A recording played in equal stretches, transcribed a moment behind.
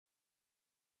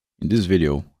In this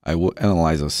video, I will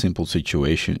analyze a simple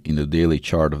situation in the daily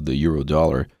chart of the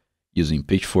euro-dollar using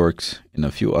pitchforks and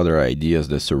a few other ideas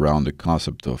that surround the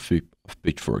concept of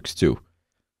pitchforks too.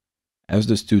 As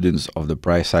the students of the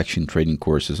price action trading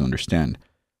courses understand,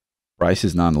 price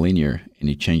is non-linear and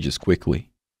it changes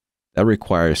quickly. That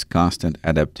requires constant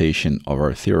adaptation of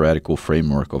our theoretical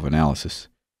framework of analysis.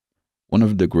 One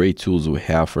of the great tools we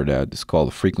have for that is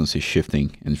called frequency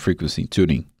shifting and frequency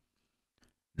tuning.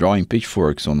 Drawing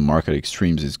pitchforks on market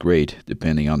extremes is great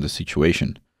depending on the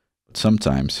situation, but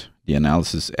sometimes the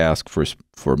analysis asks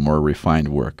for more refined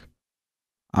work.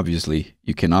 Obviously,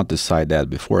 you cannot decide that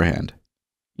beforehand.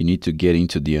 You need to get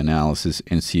into the analysis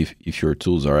and see if your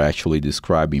tools are actually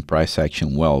describing price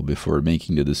action well before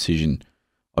making the decision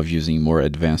of using more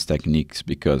advanced techniques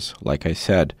because, like I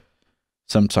said,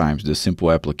 sometimes the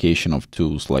simple application of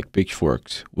tools like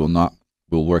pitchforks will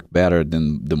work better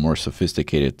than the more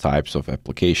sophisticated types of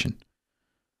application.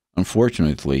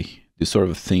 Unfortunately, this sort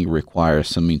of thing requires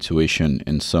some intuition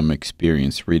and some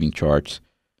experience reading charts,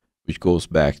 which goes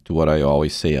back to what I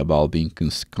always say about being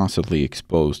constantly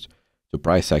exposed to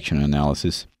price action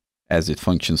analysis as it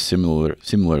functions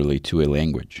similarly to a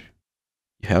language.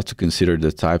 You have to consider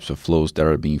the types of flows that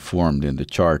are being formed in the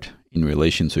chart in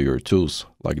relation to your tools,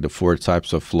 like the 4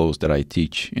 types of flows that I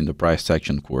teach in the price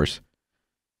action course.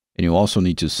 And you also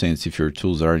need to sense if your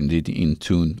tools are indeed in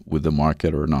tune with the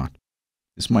market or not.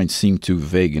 This might seem too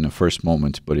vague in a first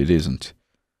moment, but it isn't.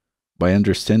 By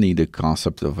understanding the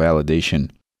concept of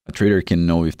validation, a trader can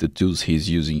know if the tools he's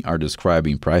using are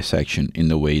describing price action in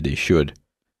the way they should.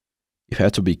 You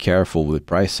have to be careful with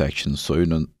price action so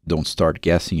you don't start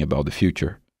guessing about the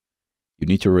future. You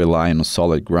need to rely on a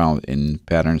solid ground and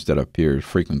patterns that appear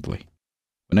frequently.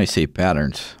 When I say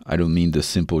patterns, I don't mean the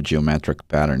simple geometric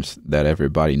patterns that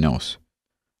everybody knows.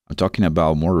 I'm talking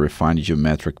about more refined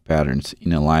geometric patterns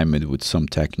in alignment with some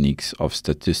techniques of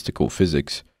statistical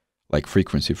physics, like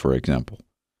frequency, for example.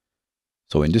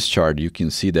 So in this chart, you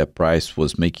can see that price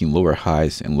was making lower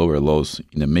highs and lower lows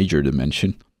in a major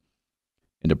dimension,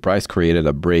 and the price created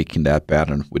a break in that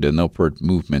pattern with an upward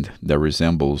movement that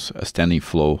resembles a standing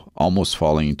flow almost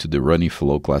falling into the running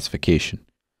flow classification.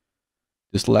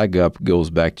 This leg up goes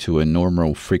back to a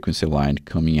normal frequency line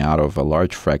coming out of a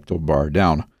large fractal bar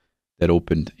down that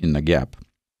opened in a gap,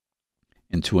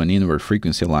 and to an inward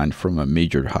frequency line from a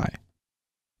major high.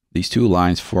 These two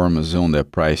lines form a zone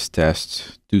that price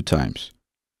tests 2 times.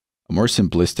 A more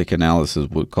simplistic analysis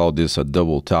would call this a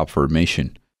double top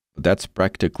formation, but that's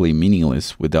practically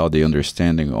meaningless without the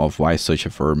understanding of why such a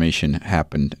formation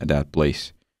happened at that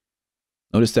place.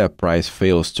 Notice that price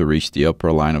fails to reach the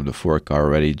upper line of the fork I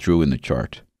already drew in the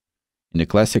chart. In the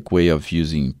classic way of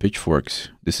using pitchforks,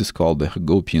 this is called the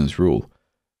Hagopian's rule,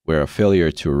 where a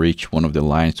failure to reach one of the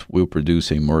lines will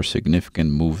produce a more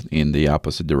significant move in the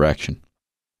opposite direction.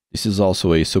 This is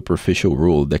also a superficial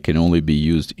rule that can only be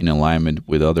used in alignment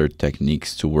with other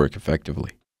techniques to work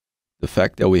effectively. The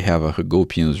fact that we have a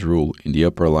Hagopian's rule in the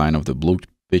upper line of the blue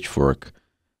pitchfork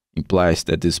implies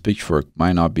that this pitchfork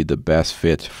might not be the best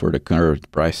fit for the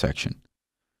current price action.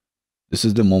 This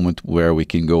is the moment where we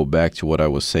can go back to what I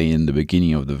was saying in the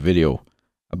beginning of the video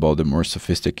about the more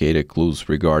sophisticated clues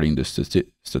regarding the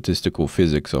statistical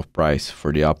physics of price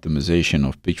for the optimization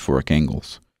of pitchfork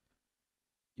angles.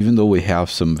 Even though we have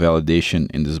some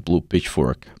validation in this blue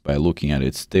pitchfork by looking at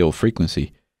its tail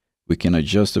frequency, we can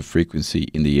adjust the frequency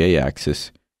in the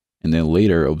A-axis and then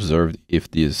later observe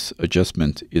if this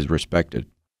adjustment is respected.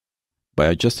 By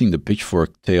adjusting the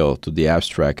pitchfork tail to the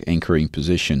abstract anchoring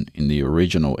position in the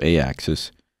original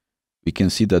A-axis, we can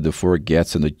see that the fork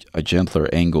gets a gentler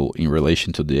angle in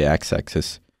relation to the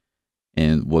x-axis,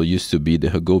 and what used to be the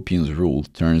Hagopian's rule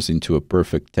turns into a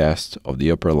perfect test of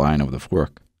the upper line of the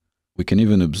fork. We can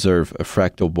even observe a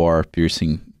fractal bar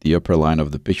piercing the upper line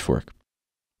of the pitchfork.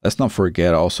 Let's not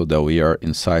forget also that we are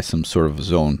inside some sort of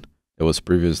zone that was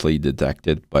previously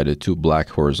detected by the 2 black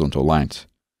horizontal lines.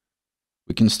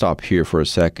 We can stop here for a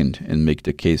second and make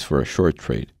the case for a short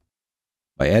trade.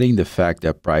 By adding the fact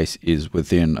that price is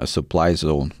within a supply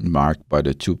zone marked by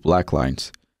the 2 black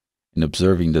lines, and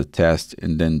observing the test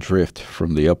and then drift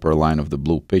from the upper line of the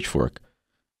blue pitchfork,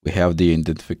 we have the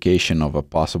identification of a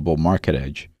possible market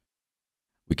edge.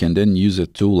 We can then use a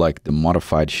tool like the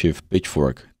modified shift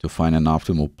pitchfork to find an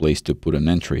optimal place to put an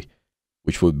entry,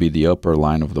 which would be the upper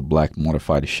line of the black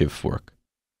modified shift fork.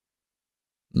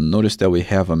 Notice that we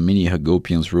have a mini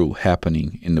Hagopian's rule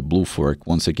happening in the blue fork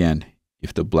once again,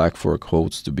 if the black fork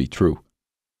holds to be true.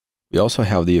 We also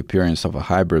have the appearance of a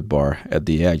hybrid bar at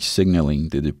the edge signaling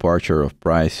the departure of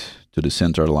price to the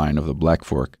center line of the black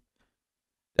fork.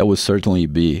 That would certainly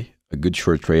be a good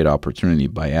short trade opportunity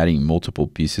by adding multiple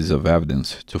pieces of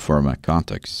evidence to form a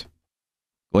context.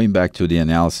 Going back to the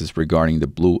analysis regarding the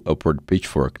blue upward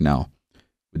pitchfork now,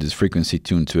 with its frequency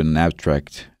tuned to an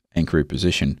abstract anchoring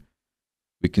position,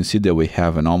 we can see that we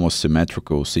have an almost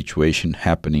symmetrical situation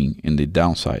happening in the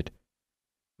downside.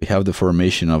 We have the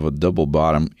formation of a double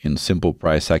bottom in simple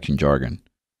price action jargon.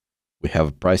 We have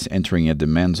a price entering a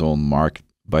demand zone marked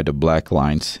by the black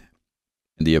lines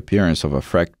and the appearance of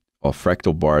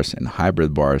fractal bars and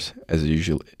hybrid bars, as it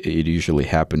usually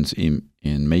happens in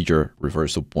major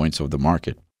reversal points of the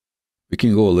market. We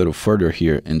can go a little further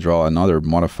here and draw another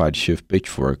modified shift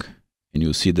pitchfork, and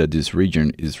you'll see that this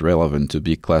region is relevant to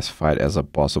be classified as a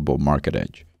possible market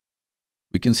edge.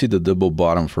 We can see the double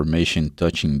bottom formation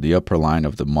touching the upper line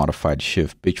of the modified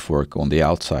shift pitchfork on the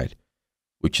outside,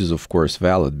 which is of course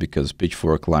valid because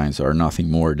pitchfork lines are nothing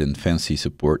more than fancy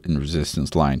support and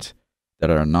resistance lines that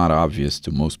are not obvious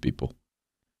to most people.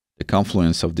 The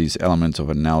confluence of these elements of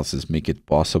analysis make it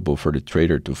possible for the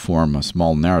trader to form a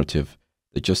small narrative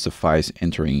that justifies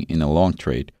entering in a long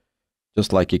trade,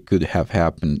 just like it could have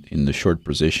happened in the short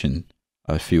position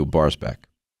a few bars back.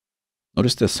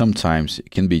 Notice that sometimes it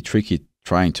can be tricky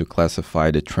trying to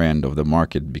classify the trend of the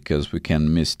market because we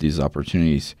can miss these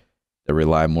opportunities that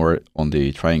rely more on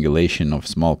the triangulation of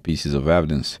small pieces of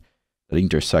evidence that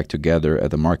intersect together at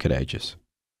the market edges.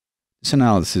 This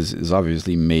analysis is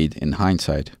obviously made in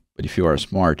hindsight, but if you are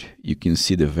smart, you can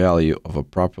see the value of a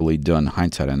properly done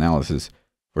hindsight analysis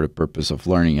for the purpose of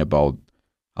learning about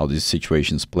how these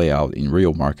situations play out in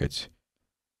real markets.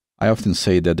 I often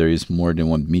say that there is more than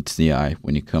what meets the eye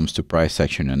when it comes to price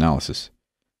action analysis.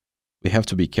 We have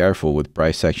to be careful with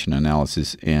price action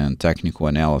analysis and technical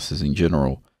analysis in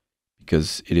general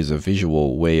because it is a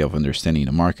visual way of understanding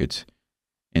the markets,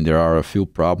 and there are a few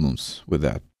problems with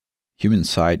that. Human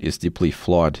sight is deeply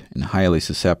flawed and highly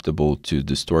susceptible to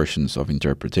distortions of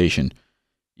interpretation,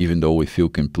 even though we feel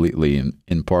completely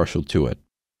impartial to it.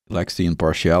 It lacks the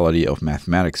impartiality of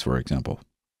mathematics, for example.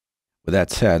 With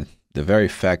that said, the very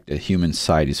fact that human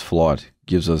sight is flawed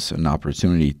gives us an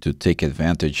opportunity to take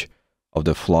advantage of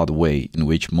the flawed way in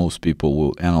which most people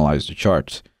will analyze the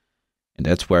charts, and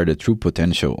that's where the true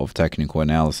potential of technical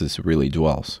analysis really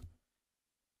dwells.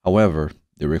 However,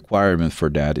 the requirement for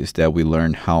that is that we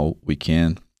learn how we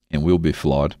can and will be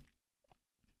flawed,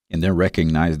 and then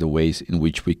recognize the ways in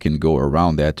which we can go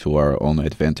around that to our own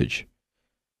advantage.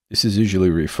 This is usually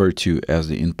referred to as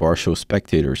the impartial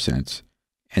spectator sense,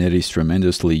 and it is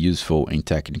tremendously useful in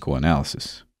technical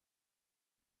analysis.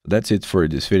 That's it for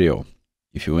this video.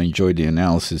 If you enjoyed the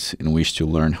analysis and wish to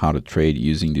learn how to trade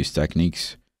using these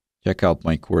techniques, check out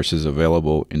my courses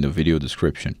available in the video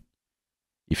description.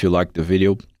 If you liked the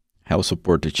video, help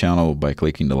support the channel by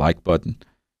clicking the like button,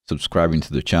 subscribing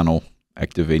to the channel,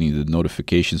 activating the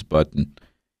notifications button,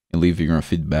 and leaving your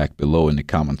feedback below in the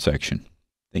comment section.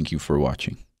 Thank you for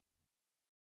watching.